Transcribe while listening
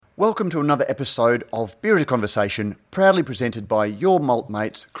Welcome to another episode of Beer is a Conversation, proudly presented by your malt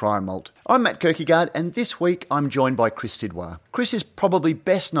mates, Cryer Malt. I'm Matt Kierkegaard, and this week I'm joined by Chris Sidwar. Chris is probably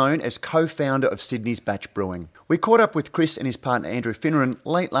best known as co-founder of Sydney's Batch Brewing. We caught up with Chris and his partner Andrew Finneran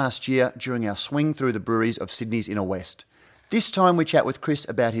late last year during our swing through the breweries of Sydney's Inner West. This time we chat with Chris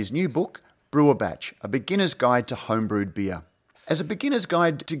about his new book, Brew a Batch, A Beginner's Guide to Homebrewed Beer. As a beginner's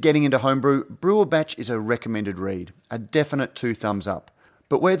guide to getting into homebrew, Brew a Batch is a recommended read, a definite 2 thumbs up.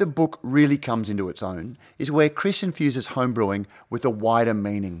 But where the book really comes into its own is where Chris infuses homebrewing with a wider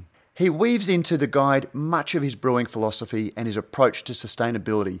meaning. He weaves into the guide much of his brewing philosophy and his approach to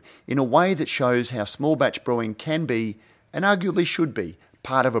sustainability in a way that shows how small batch brewing can be, and arguably should be,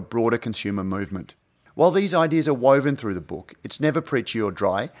 part of a broader consumer movement. While these ideas are woven through the book, it's never preachy or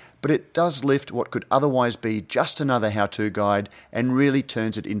dry, but it does lift what could otherwise be just another how-to guide and really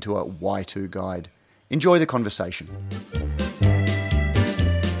turns it into a why-to guide. Enjoy the conversation.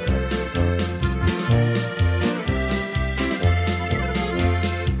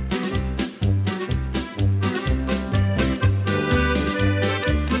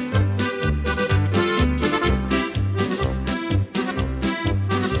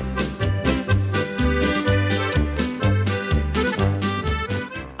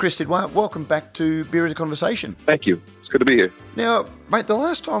 Chris Sidwar, welcome back to Beer is a Conversation. Thank you. It's good to be here. Now, mate, the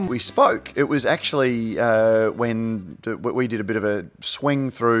last time we spoke, it was actually when we did a bit of a swing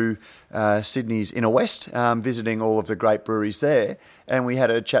through Sydney's Inner West, visiting all of the great breweries there, and we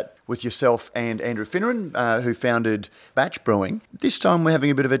had a chat with yourself and Andrew Finneran, who founded Batch Brewing. This time we're having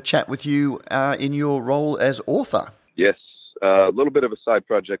a bit of a chat with you in your role as author. Yes, a little bit of a side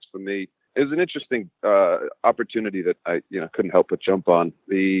project for me. It was an interesting opportunity that I couldn't help but jump on.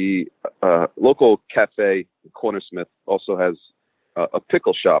 The local cafe, Cornersmith, also has a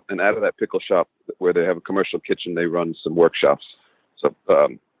pickle shop, and out of that pickle shop, where they have a commercial kitchen, they run some workshops. So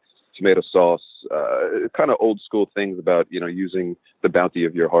tomato sauce, kind of old school things about using the bounty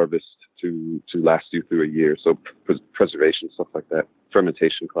of your harvest to last you through a year. So preservation, stuff like that,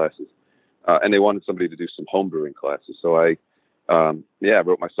 fermentation classes, and they wanted somebody to do some home brewing classes. So I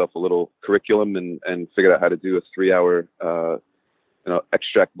wrote myself a little curriculum and figured out how to do a 3-hour,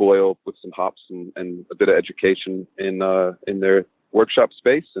 extract boil with some hops and a bit of education in their workshop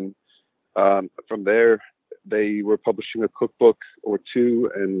space. And from there, they were publishing a cookbook or two,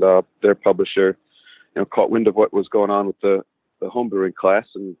 and their publisher, caught wind of what was going on with the homebrewing class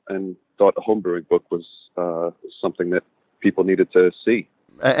and thought a homebrewing book was something that people needed to see.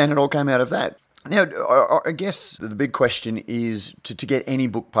 And it all came out of that. Now, I guess the big question is to get any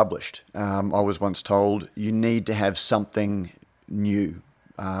book published. I was once told you need to have something new.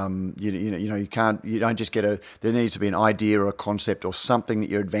 You don't just get there needs to be an idea or a concept or something that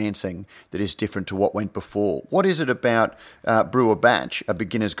you're advancing that is different to what went before. What is it about Brew a Batch, A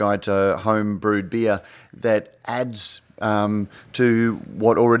Beginner's Guide to Home Brewed Beer, that adds to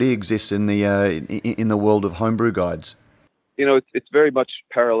what already exists in the world of homebrew guides? It's very much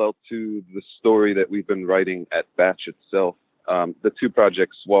parallel to the story that we've been writing at Batch itself. The two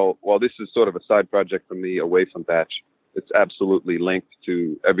projects, while this is sort of a side project for me away from Batch, it's absolutely linked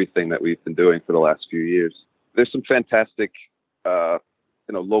to everything that we've been doing for the last few years. There's some fantastic,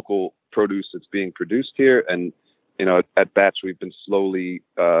 local produce that's being produced here. And, at Batch, we've been slowly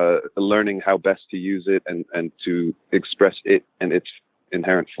learning how best to use it and to express it and its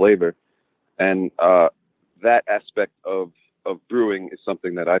inherent flavor. And that aspect of brewing is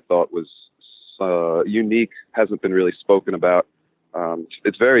something that I thought was unique, hasn't been really spoken about.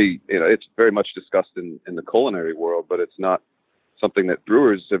 It's very much discussed in the culinary world, but it's not something that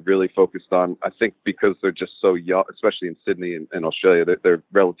brewers have really focused on. I think because they're just so young, especially in Sydney and Australia, they're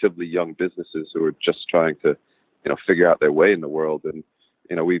relatively young businesses who are just trying to, figure out their way in the world. And,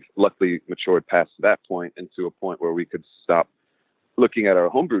 we've luckily matured past that point into a point where we could stop looking at our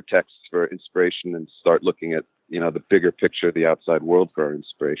homebrew texts for inspiration and start looking at, the bigger picture, the outside world for our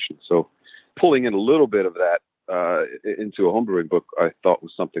inspiration. So pulling in a little bit of that into a homebrewing book, I thought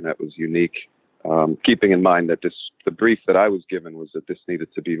was something that was unique. Keeping in mind that the brief that I was given was that this needed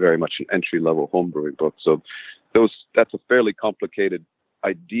to be very much an entry-level homebrewing book. So that's a fairly complicated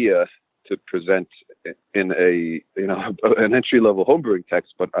idea to present in an entry-level homebrewing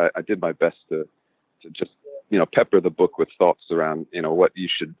text, but I did my best to just pepper the book with thoughts around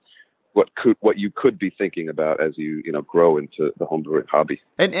what you could be thinking about as you grow into the homebrewing hobby.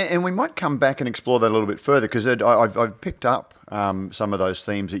 And we might come back and explore that a little bit further, because I've picked up some of those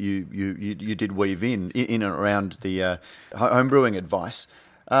themes that you did weave in and around the homebrewing advice.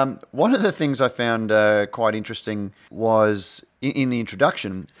 One of the things I found quite interesting was in the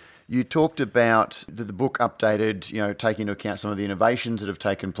introduction, you talked about the book updated, taking into account some of the innovations that have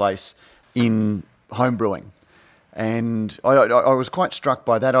taken place in homebrewing. And I was quite struck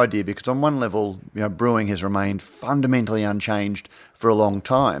by that idea because on one level, brewing has remained fundamentally unchanged for a long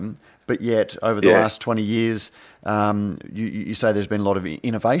time, but yet over the last 20 years, you say there's been a lot of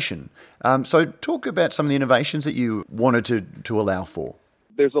innovation. So talk about some of the innovations that you wanted to allow for.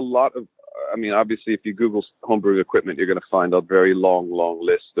 There's a lot of, obviously, if you Google homebrew equipment, you're going to find a very long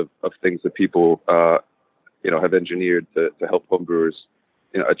list of things that people, have engineered to help homebrewers,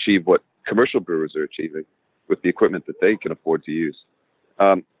 achieve what commercial brewers are achieving with the equipment that they can afford to use.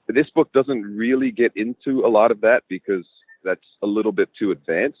 This book doesn't really get into a lot of that because that's a little bit too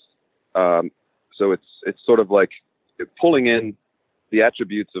advanced. So it's sort of like pulling in the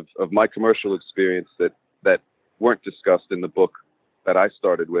attributes of my commercial experience that weren't discussed in the book that I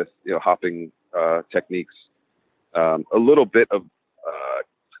started with, hopping techniques, a little bit of,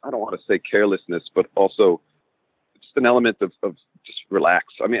 I don't want to say carelessness, but also just an element of just relax.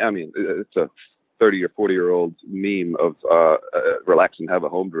 It's a 30 or 40-year-old meme of relax and have a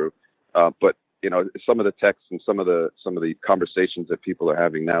homebrew. But some of the texts and some of the conversations that people are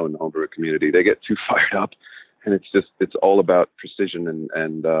having now in the homebrew community, they get too fired up, and it's all about precision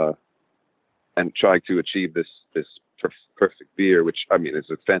and trying to achieve this perfect beer, which is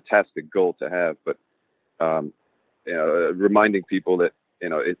a fantastic goal to have. But reminding people that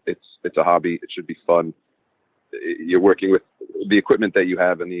it's a hobby, it should be fun. You're working with the equipment that you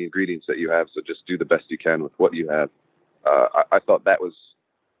have and the ingredients that you have, so just do the best you can with what you have. I thought that was,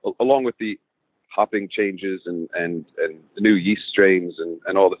 along with the hopping changes and the new yeast strains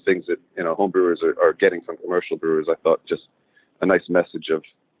and all the things that homebrewers are getting from commercial brewers, I thought just a nice message of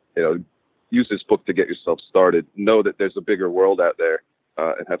use this book to get yourself started. Know that there's a bigger world out there.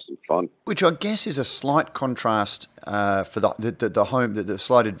 And have some fun. Which I guess is a slight contrast for the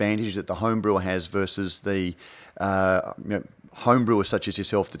slight advantage that the home brewer has versus the home brewer such as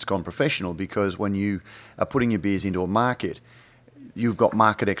yourself that's gone professional, because when you are putting your beers into a market, you've got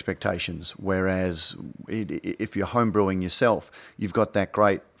market expectations, whereas if you're home brewing yourself, you've got that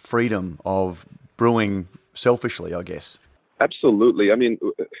great freedom of brewing selfishly, I guess. Absolutely.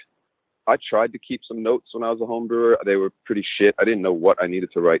 I tried to keep some notes when I was a home brewer. They were pretty shit. I didn't know what I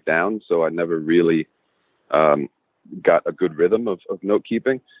needed to write down, so I never really got a good rhythm of note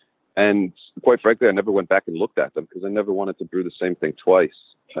keeping. And quite frankly, I never went back and looked at them because I never wanted to brew the same thing twice.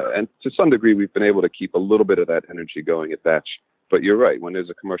 And to some degree, we've been able to keep a little bit of that energy going at batch. But you're right. When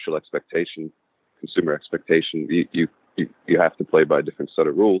there's a commercial expectation, consumer expectation, you have to play by a different set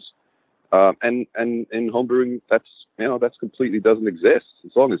of rules. And in homebrewing, that's completely doesn't exist.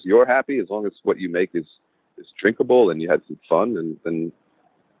 As long as you're happy, as long as what you make is drinkable and you had some fun, and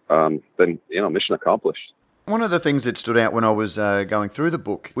then mission accomplished. One of the things that stood out when I was going through the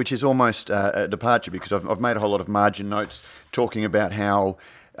book, which is almost a departure because I've made a whole lot of margin notes talking about how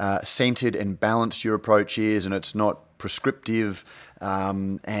centered and balanced your approach is, and it's not prescriptive,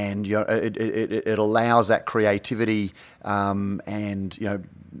 and it allows that creativity, and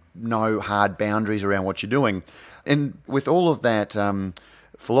no hard boundaries around what you're doing. And with all of that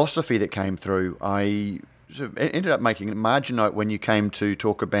philosophy that came through, I sort of ended up making a margin note when you came to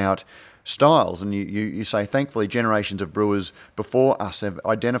talk about styles, and you say, thankfully, generations of brewers before us have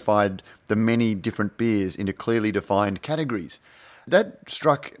identified the many different beers into clearly defined categories. That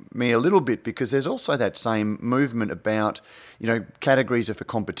struck me a little bit because there's also that same movement about, categories are for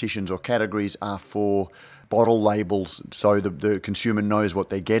competitions or categories are for bottle labels so the consumer knows what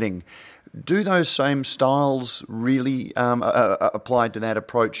they're getting. Do those same styles really apply to that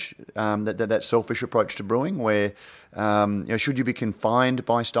approach, that selfish approach to brewing where, should you be confined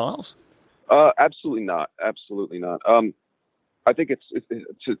by styles? Absolutely not. Absolutely not. I think it's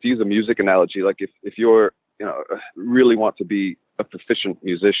to use a music analogy, like if you're, really want to be a proficient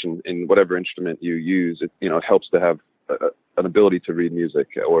musician in whatever instrument you use, it helps to have an ability to read music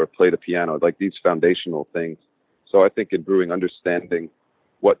or play the piano, like these foundational things. So I think in brewing, understanding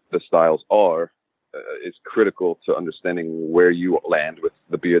what the styles are is critical to understanding where you land with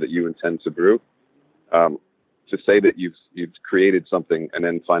the beer that you intend to brew. To say that you've created something and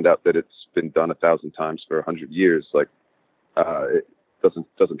then find out that it's been done 1,000 times for 100 years, it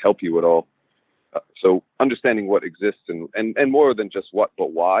doesn't help you at all. So understanding what exists and more than just what,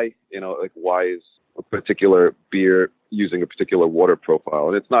 but why, why is a particular beer using a particular water profile?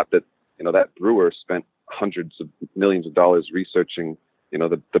 And it's not that, that brewer spent hundreds of millions of dollars researching,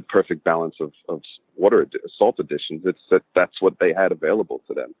 the perfect balance of salt additions. It's that's what they had available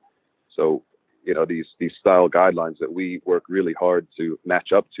to them. So, these style guidelines that we work really hard to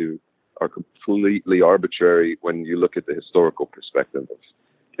match up to are completely arbitrary when you look at the historical perspective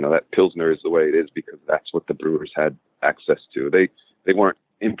that Pilsner is the way it is because that's what the brewers had access to. They weren't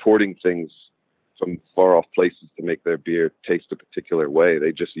importing things from far off places to make their beer taste a particular way.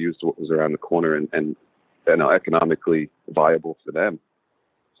 They just used what was around the corner and economically viable for them.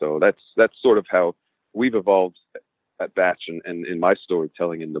 So that's sort of how we've evolved at Batch, and in my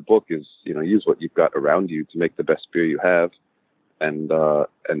storytelling in the book is, use what you've got around you to make the best beer you have, and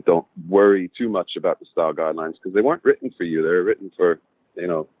don't worry too much about the style guidelines because they weren't written for you. They're written for,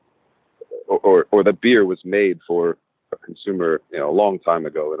 or the beer was made for a consumer, a long time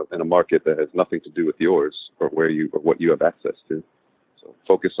ago in a market that has nothing to do with yours or what you have access to. So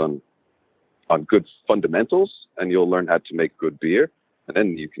focus on good fundamentals, and you'll learn how to make good beer, and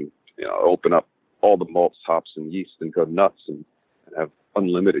then you can open up all the malts, hops, and yeast and go nuts and have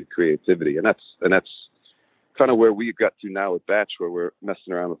unlimited creativity. And that's kind of where we got to now with Batch, where we're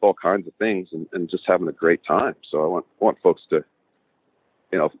messing around with all kinds of things and just having a great time. So I want folks to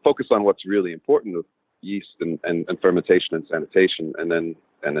focus on what's really important with yeast and fermentation and sanitation, and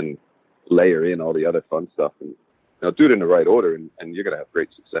then layer in all the other fun stuff, and do it in the right order, and you're going to have great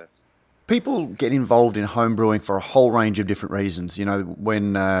success. People get involved in home brewing for a whole range of different reasons.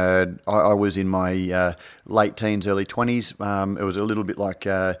 When I was in my late teens, early 20s, it was a little bit like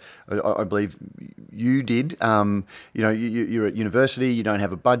I believe you did. You're at university, you don't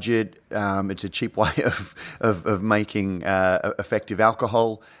have a budget. It's a cheap way of making effective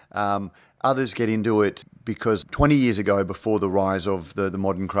alcohol. Others get into it because 20 years ago, before the rise of the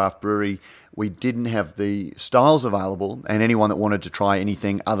modern craft brewery, we didn't have the styles available, and anyone that wanted to try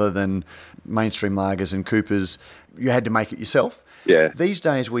anything other than mainstream lagers and Coopers, you had to make it yourself. Yeah. These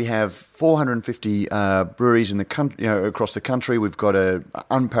days we have 450 breweries in the country, across the country. We've got an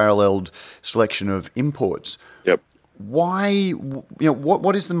unparalleled selection of imports. Yep. Why?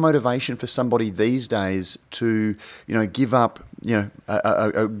 What is the motivation for somebody these days to give up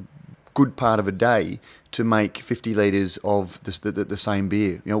a good part of a day to make 50 litres of the same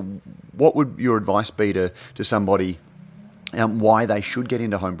beer? What would your advice be to somebody why they should get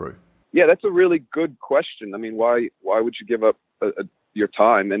into homebrew? Yeah, that's a really good question. I mean, why would you give up your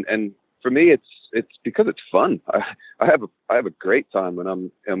time? And for me, it's because it's fun. I have a great time when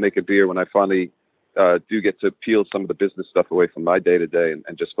I'm making beer, when I finally do get to peel some of the business stuff away from my day to day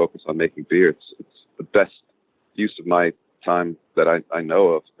and just focus on making beer. It's the best use of my time that I know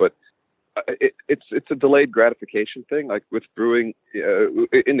of. But it's a delayed gratification thing. Like with brewing,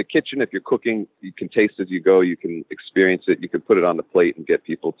 in the kitchen, if you're cooking, you can taste as you go, you can experience it, you can put it on the plate and get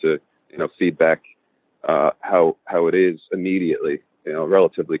people to feedback how it is immediately,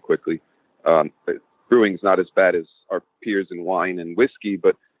 relatively quickly. Brewing's not as bad as our peers in wine and whiskey,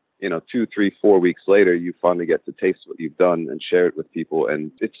 but 2, 3, 4 weeks later, you finally get to taste what you've done and share it with people,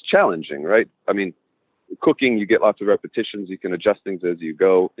 and it's challenging, right? I mean, cooking, you get lots of repetitions, you can adjust things as you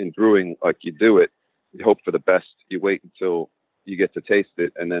go. In brewing, like, you do it, you hope for the best, you wait until you get to taste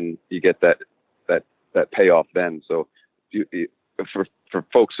it, and then you get that payoff then. So for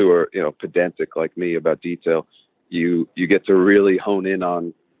folks who are pedantic like me about detail, you get to really hone in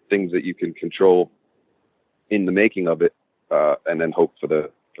on things that you can control in the making of it, and then hope for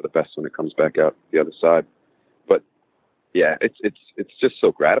the best when it comes back out the other side. But yeah, it's just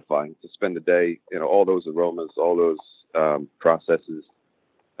so gratifying to spend the day, all those aromas, all those processes,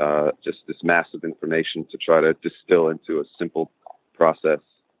 just this massive information to try to distill into a simple process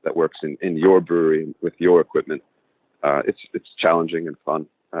that works in your brewery with your equipment. It's challenging and fun.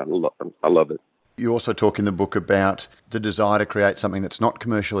 I love it. You also talk in the book about the desire to create something that's not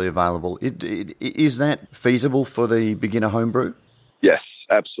commercially available. Is that feasible for the beginner homebrew? Yes,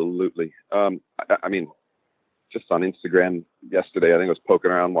 absolutely. I mean, just on Instagram yesterday, I think I was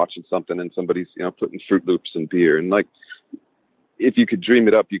poking around watching something, and somebody's putting Fruit Loops in beer, and like, if you could dream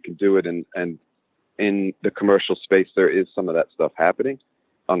it up, you can do it. And in the commercial space, there is some of that stuff happening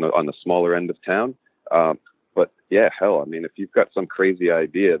on the smaller end of town. But yeah, hell, I mean, if you've got some crazy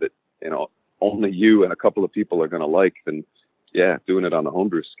idea that only you and a couple of people are going to like, then yeah, doing it on the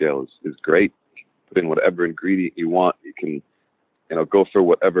homebrew scale is great. Put in whatever ingredient you want. You can go for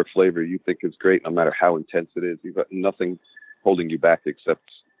whatever flavor you think is great, no matter how intense it is. You've got nothing holding you back except,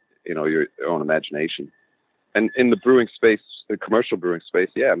 your own imagination. And in the brewing space, the commercial brewing space,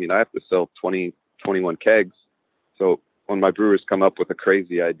 yeah, I mean, I have to sell 20, 21 kegs. So when my brewers come up with a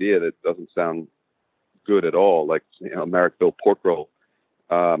crazy idea that doesn't sound good at all, like, Marrickville pork roll,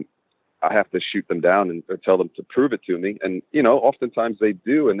 I have to shoot them down and tell them to prove it to me. And, oftentimes they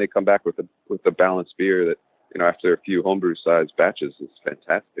do, and they come back with a balanced beer that, after a few homebrew sized batches is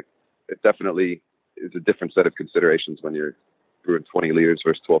fantastic. It definitely is a different set of considerations when you're brewing 20 liters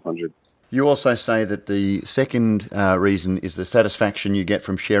versus 1,200. You also say that the second reason is the satisfaction you get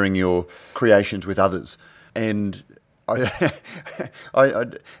from sharing your creations with others. And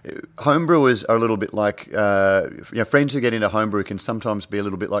homebrewers are a little bit like, friends who get into homebrew can sometimes be a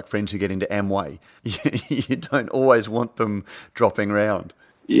little bit like friends who get into Amway. You don't always want them dropping around.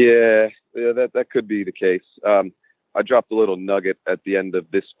 Yeah, that could be the case. I dropped a little nugget at the end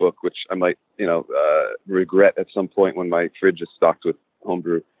of this book, which I might, regret at some point when my fridge is stocked with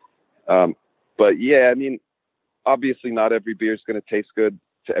homebrew. But yeah, I mean, obviously not every beer is going to taste good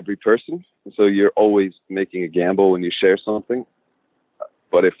to every person. So you're always making a gamble when you share something.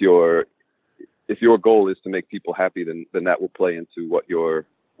 But if your goal is to make people happy, then that will play into what you're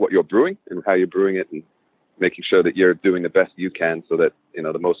brewing and how you're brewing it, and making sure that you're doing the best you can so that,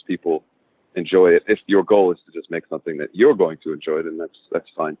 the most people enjoy it. If your goal is to just make something that you're going to enjoy, then that's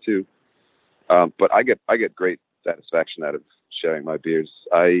fine too. But I get great satisfaction out of sharing my beers.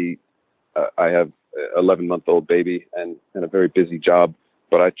 I have an 11-month-old baby and a very busy job,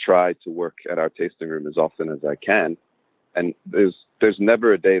 but I try to work at our tasting room as often as I can. And there's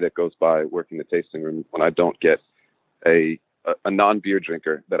never a day that goes by working the tasting room when I don't get a non-beer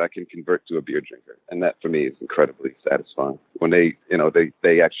drinker that I can convert to a beer drinker. And that for me is incredibly satisfying when they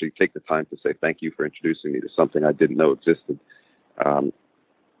actually take the time to say, thank you for introducing me to something I didn't know existed. And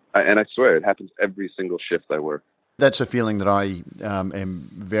I swear it happens every single shift I work. That's a feeling that I am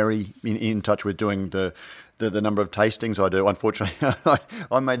very in touch with, doing the number of tastings I do. Unfortunately,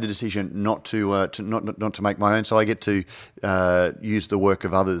 I made the decision not to make my own, so I get to use the work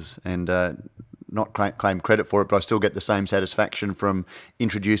of others and not claim credit for it, but I still get the same satisfaction from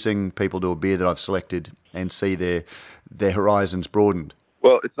introducing people to a beer that I've selected and see their horizons broadened.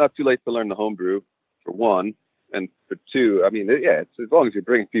 Well, it's not too late to learn the homebrew, for one. And for two, I mean, yeah, it's, as long as you're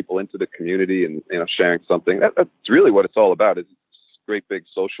bringing people into the community and, sharing something, that's really what it's all about. It's a great big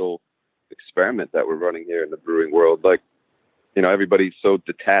social experiment that we're running here in the brewing world. Like, everybody's so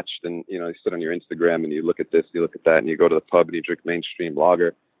detached, and, you sit on your Instagram and you look at this, you look at that, and you go to the pub and you drink mainstream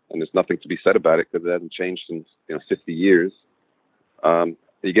lager, and there's nothing to be said about it because it hasn't changed in 50 years.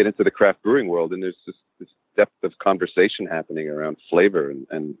 You get into the craft brewing world, and there's just this depth of conversation happening around flavor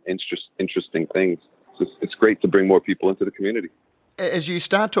and interesting things. It's great to bring more people into the community. As you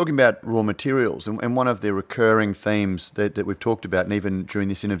start talking about raw materials, and one of the recurring themes that we've talked about, and even during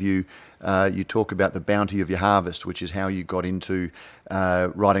this interview, you talk about the bounty of your harvest, which is how you got into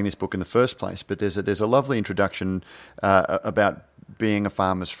writing this book in the first place. But there's a lovely introduction about being a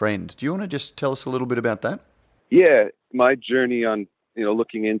farmer's friend. Do you want to just tell us a little bit about that? Yeah, my journey on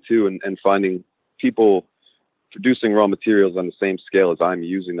looking into and finding people producing raw materials on the same scale as I'm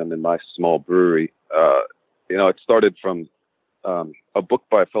using them in my small brewery. It started from a book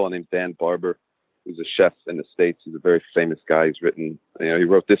by a fellow named Dan Barber, who's a chef in the States. He's a very famous guy. He's written, he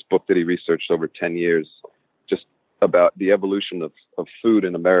wrote this book that he researched over 10 years, just about the evolution of food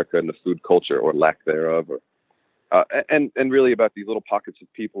in America and the food culture, or lack thereof, and really about these little pockets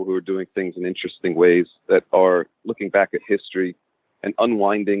of people who are doing things in interesting ways that are looking back at history and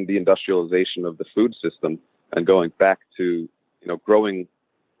unwinding the industrialization of the food system and going back to, growing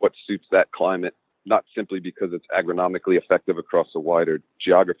what suits that climate, not simply because it's agronomically effective across a wider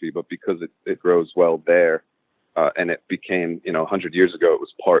geography, but because it grows well there. And it became, 100 years ago, it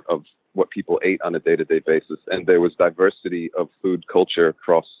was part of what people ate on a day-to-day basis. And there was diversity of food culture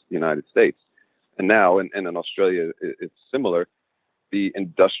across the United States. And now, and in Australia, it's similar. The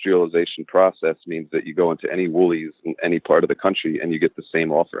industrialization process means that you go into any Woolies in any part of the country and you get the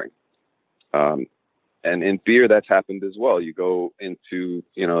same offering. And in beer, that's happened as well. You go into,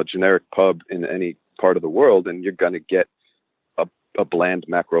 a generic pub in any part of the world, and you're going to get a bland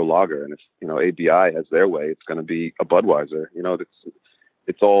macro lager. And if, ABI has their way, it's going to be a Budweiser.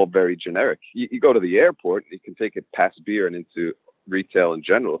 It's all very generic. You go to the airport, you can take it past beer and into retail in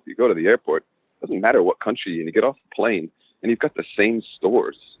general. If you go to the airport, it doesn't matter what country, and you get off the plane, and you've got the same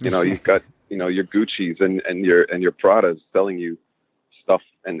stores. You've got, your Gucci's and your Prada's selling you stuff,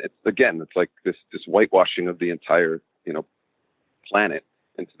 and it's like this whitewashing of the entire planet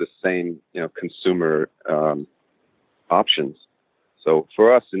into the same consumer options. So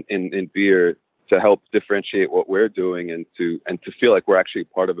for us in beer, to help differentiate what we're doing and to feel like we're actually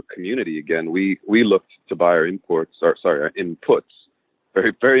part of a community again, we looked to buy our inputs.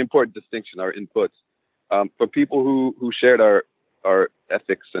 Very, very important distinction, our inputs, for people who shared our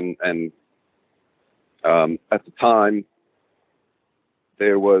ethics and at the time,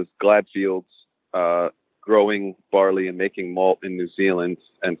 there was Gladfields growing barley and making malt in New Zealand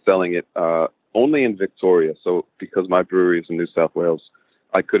and selling it only in Victoria. So because my brewery is in New South Wales,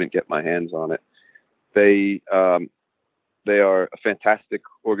 I couldn't get my hands on it. They They are a fantastic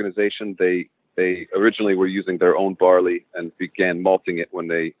organization. They originally were using their own barley and began malting it when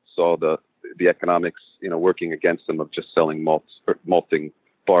they saw the economics, working against them of just selling malting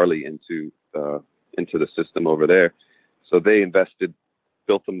barley into the system over there. So they invested,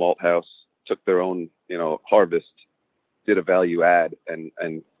 built a malt house, took their own, harvest, did a value add,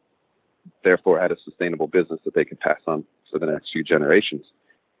 and therefore had a sustainable business that they could pass on for the next few generations.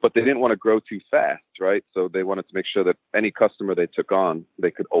 But they didn't want to grow too fast, right? So they wanted to make sure that any customer they took on,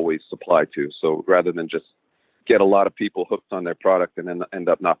 they could always supply to. So rather than just get a lot of people hooked on their product and then end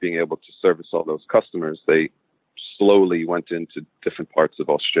up not being able to service all those customers, they slowly went into different parts of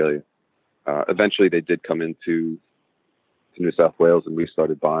Australia. Eventually, they did come into New South Wales, and we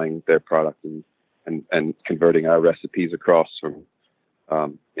started buying their product and converting our recipes across from,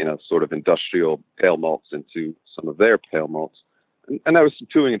 sort of industrial pale malts into some of their pale malts. And there was some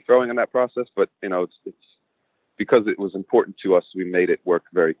toing and throwing in that process, but, it's because it was important to us, we made it work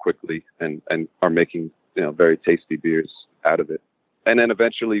very quickly and are making, very tasty beers out of it. And then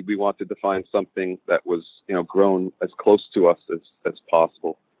eventually we wanted to find something that was, grown as close to us as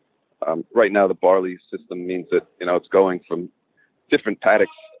possible. Right now, the barley system means that, it's going from different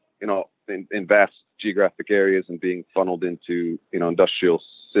paddocks, in vast geographic areas and being funneled into, industrial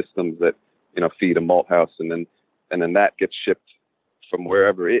systems that, feed a malt house. And then that gets shipped from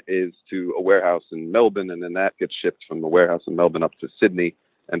wherever it is to a warehouse in Melbourne. And then that gets shipped from the warehouse in Melbourne up to Sydney.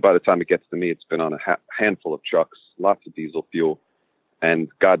 And by the time it gets to me, it's been on a handful of trucks, lots of diesel fuel, and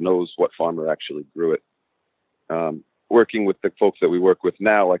God knows what farmer actually grew it. Working with the folks that we work with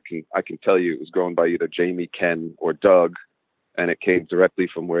now, I can tell you it was grown by either Jamie, Ken, or Doug, and it came directly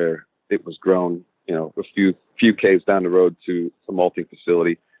from where it was grown, a few k's down the road to a malting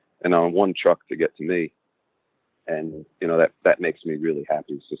facility, and on one truck to get to me. And that makes me really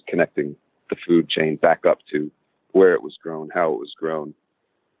happy. It's just connecting the food chain back up to where it was grown, how it was grown,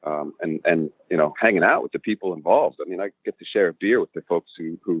 and hanging out with the people involved. I mean, I get to share a beer with the folks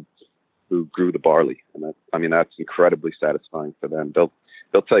who grew the barley, and that's incredibly satisfying for them.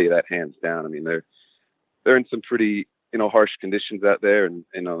 They'll tell you that hands down. I mean, they're in some pretty harsh conditions out there, and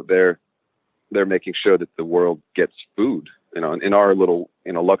they're making sure that the world gets food. In our little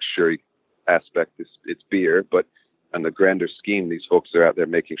luxury aspect, it's beer, but on the grander scheme, these folks are out there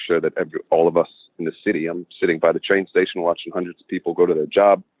making sure that all of us in the city. I'm sitting by the train station watching hundreds of people go to their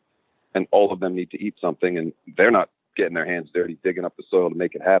job, and all of them need to eat something, and they're not getting their hands dirty, digging up the soil to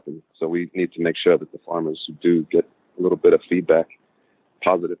make it happen. So we need to make sure that the farmers who do get a little bit of feedback,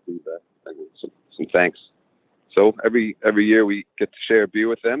 positive feedback, and some thanks. So every year we get to share a beer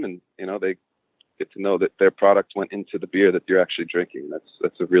with them, and they get to know that their product went into the beer that you're actually drinking.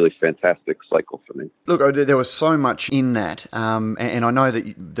 That's a really fantastic cycle for me. Look, there was so much in that, and I know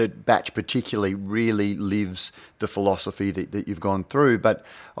that Batch particularly really lives the philosophy that you've gone through. But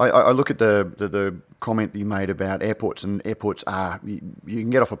I look at the comment that you made about airports, and airports you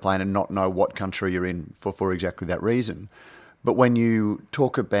can get off a plane and not know what country you're in for exactly that reason. But when you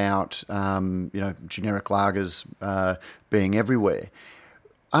talk about generic lagers being everywhere,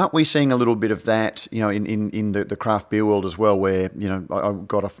 aren't we seeing a little bit of that, in the craft beer world as well, where, I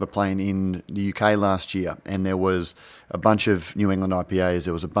got off the plane in the UK last year and there was a bunch of New England IPAs,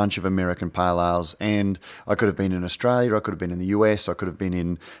 there was a bunch of American Pale Ales, and I could have been in Australia, I could have been in the US, I could have been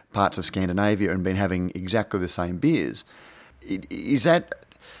in parts of Scandinavia and been having exactly the same beers. Is that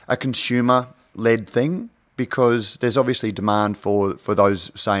a consumer-led thing? Because there's obviously demand for those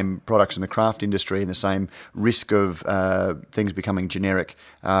same products in the craft industry and the same risk of things becoming generic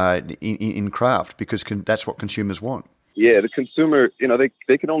in craft, because that's what consumers want. Yeah, the consumer,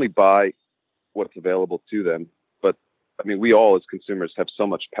 they can only buy what's available to them. But, we all as consumers have so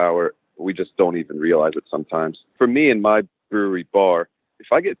much power, we just don't even realize it sometimes. For me in my brewery bar, if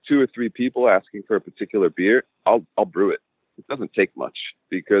I get 2 or 3 people asking for a particular beer, I'll brew it. It doesn't take much,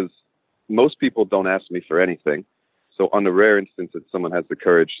 because most people don't ask me for anything. So on the rare instance that someone has the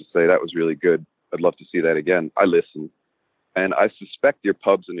courage to say, that was really good, I'd love to see that again, I listen. And I suspect your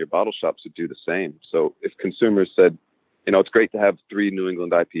pubs and your bottle shops would do the same. So if consumers said, it's great to have 3 New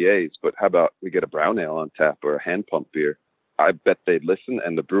England IPAs, but how about we get a brown ale on tap or a hand pump beer? I bet they'd listen,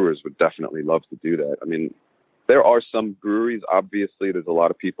 and the brewers would definitely love to do that. There are some breweries, obviously, there's a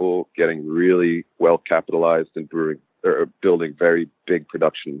lot of people getting really well capitalized in brewing. They're building very big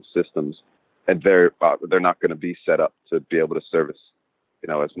production systems, and they're not going to be set up to be able to service,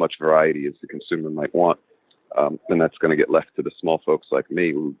 as much variety as the consumer might want. And that's going to get left to the small folks like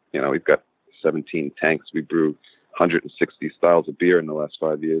me, who, we've got 17 tanks. We brew 160 styles of beer in the last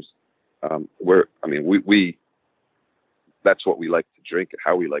 5 years. That's what we like to drink and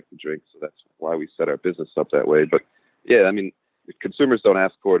how we like to drink. So that's why we set our business up that way. But Yeah, I mean, if consumers don't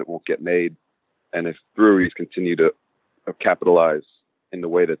ask for it, it won't get made. And if breweries continue to capitalize in the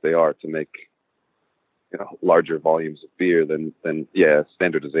way that they are to make, larger volumes of beer, then yeah,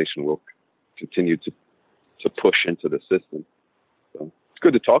 standardization will continue to push into the system. So it's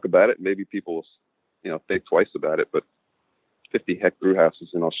good to talk about it. Maybe people, think twice about it, but 50 hect brew houses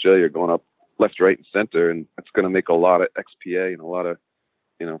in Australia are going up left, right, and center, and it's going to make a lot of XPA and a lot of,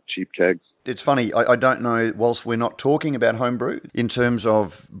 cheap kegs. It's funny, I don't know, whilst we're not talking about homebrew, in terms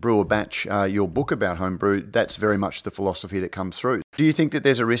of Brew a Batch, your book about homebrew, that's very much the philosophy that comes through. Do you think that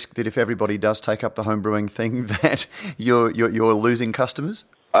there's a risk that if everybody does take up the homebrewing thing, that you're losing customers?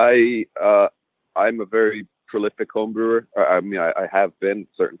 I'm a very prolific homebrewer. I mean, I have been at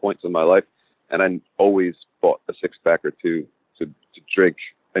certain points in my life, and I always bought a 6-pack or two to drink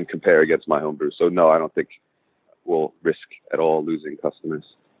and compare against my homebrew. So no, I don't think we'll risk at all losing customers.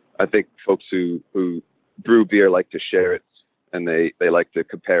 I think folks who brew beer like to share it, and they like to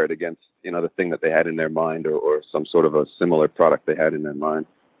compare it against, the thing that they had in their mind, or some sort of a similar product they had in their mind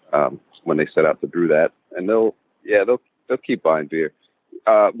when they set out to brew that. And they'll keep buying beer.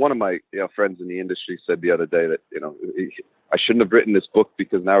 One of my friends in the industry said the other day that I shouldn't have written this book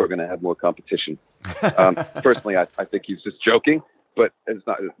because now we're going to have more competition. Personally, I think he's just joking, but it's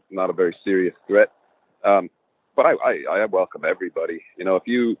not a very serious threat. But I welcome everybody.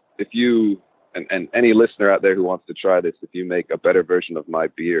 If you and any listener out there who wants to try this, if you make a better version of my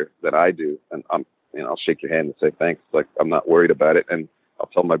beer than I do, and I'll shake your hand and say thanks. Like, I'm not worried about it, and I'll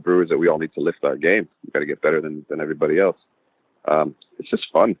tell my brewers that we all need to lift our game. We've got to get better than everybody else. It's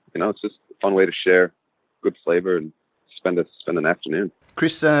just fun. It's just a fun way to share good flavor and spend an afternoon.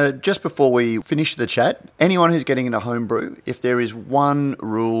 Chris, just before we finish the chat, anyone who's getting into homebrew, if there is one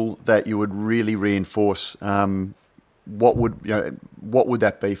rule that you would really reinforce, what would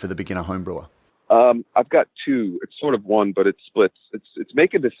that be for the beginner homebrewer? I've got two. It's sort of one, but it splits. It's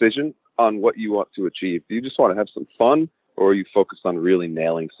make a decision on what you want to achieve. Do you just want to have some fun, or are you focused on really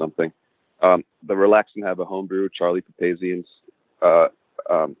nailing something? The Relax and Have a Homebrew, Charlie Papazian's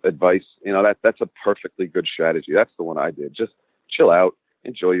advice, that's a perfectly good strategy. That's the one I did. Just chill out,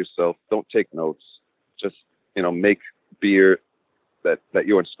 enjoy yourself, don't take notes. Just, make beer that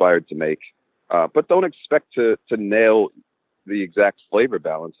you're inspired to make. But don't expect to nail the exact flavor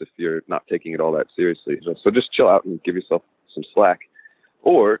balance if you're not taking it all that seriously. So just chill out and give yourself some slack.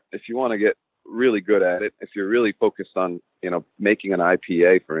 Or if you want to get really good at it, if you're really focused on, making an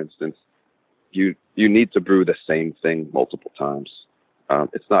IPA, for instance, you need to brew the same thing multiple times.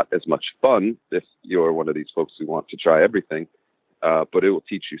 It's not as much fun if you're one of these folks who want to try everything, but it will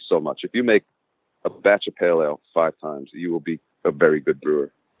teach you so much. If you make a batch of pale ale 5 times, you will be a very good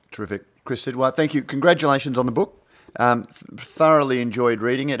brewer. Terrific. Chris Sidwell, thank you. Congratulations on the book. Thoroughly enjoyed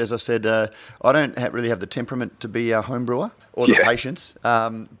reading it. As I said, I don't really have the temperament to be a home brewer or the patience,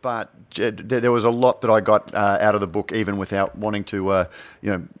 but there was a lot that I got out of the book, even without wanting to,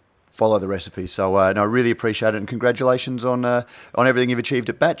 follow the recipe. So I really appreciate it, and congratulations on everything you've achieved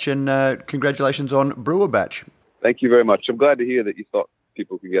at Batch, and congratulations on Brew a Batch. Thank you very much. I'm glad to hear that you thought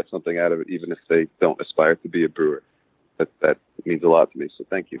people could get something out of it, even if they don't aspire to be a brewer. That means a lot to me, so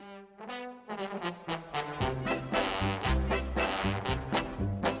thank you.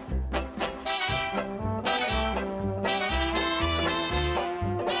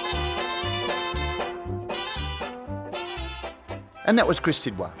 And that was Chris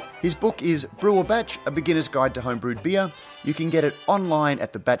Sidwell. His book is Brew a Batch, A Beginner's Guide to Homebrewed Beer. You can get it online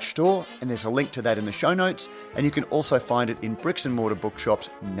at the Batch store, and there's a link to that in the show notes, and you can also find it in bricks and mortar bookshops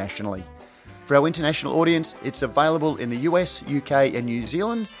nationally. For our international audience, it's available in the US, UK and New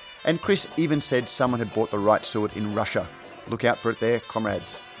Zealand, and Chris even said someone had bought the rights to it in Russia. Look out for it there,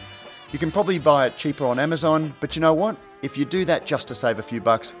 comrades. You can probably buy it cheaper on Amazon, but you know what? If you do that just to save a few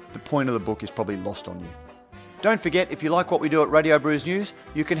bucks, the point of the book is probably lost on you. Don't forget, if you like what we do at Radio Brews News,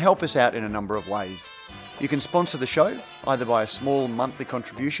 you can help us out in a number of ways. You can sponsor the show, either by a small monthly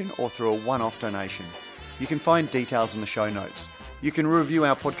contribution or through a one-off donation. You can find details in the show notes. You can review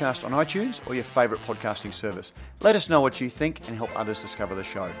our podcast on iTunes or your favourite podcasting service. Let us know what you think and help others discover the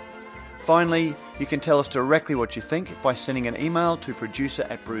show. Finally, you can tell us directly what you think by sending an email to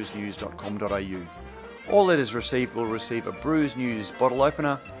producer@brewsnews.com.au. All letters received will receive a Brews News bottle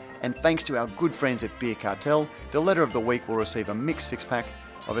opener, and thanks to our good friends at Beer Cartel, the letter of the week will receive a mixed 6-pack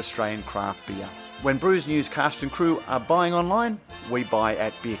of Australian craft beer. When Brews News cast and crew are buying online, we buy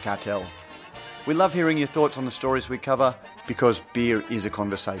at Beer Cartel. We love hearing your thoughts on the stories we cover, because beer is a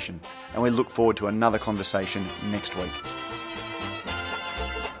conversation, and we look forward to another conversation next week.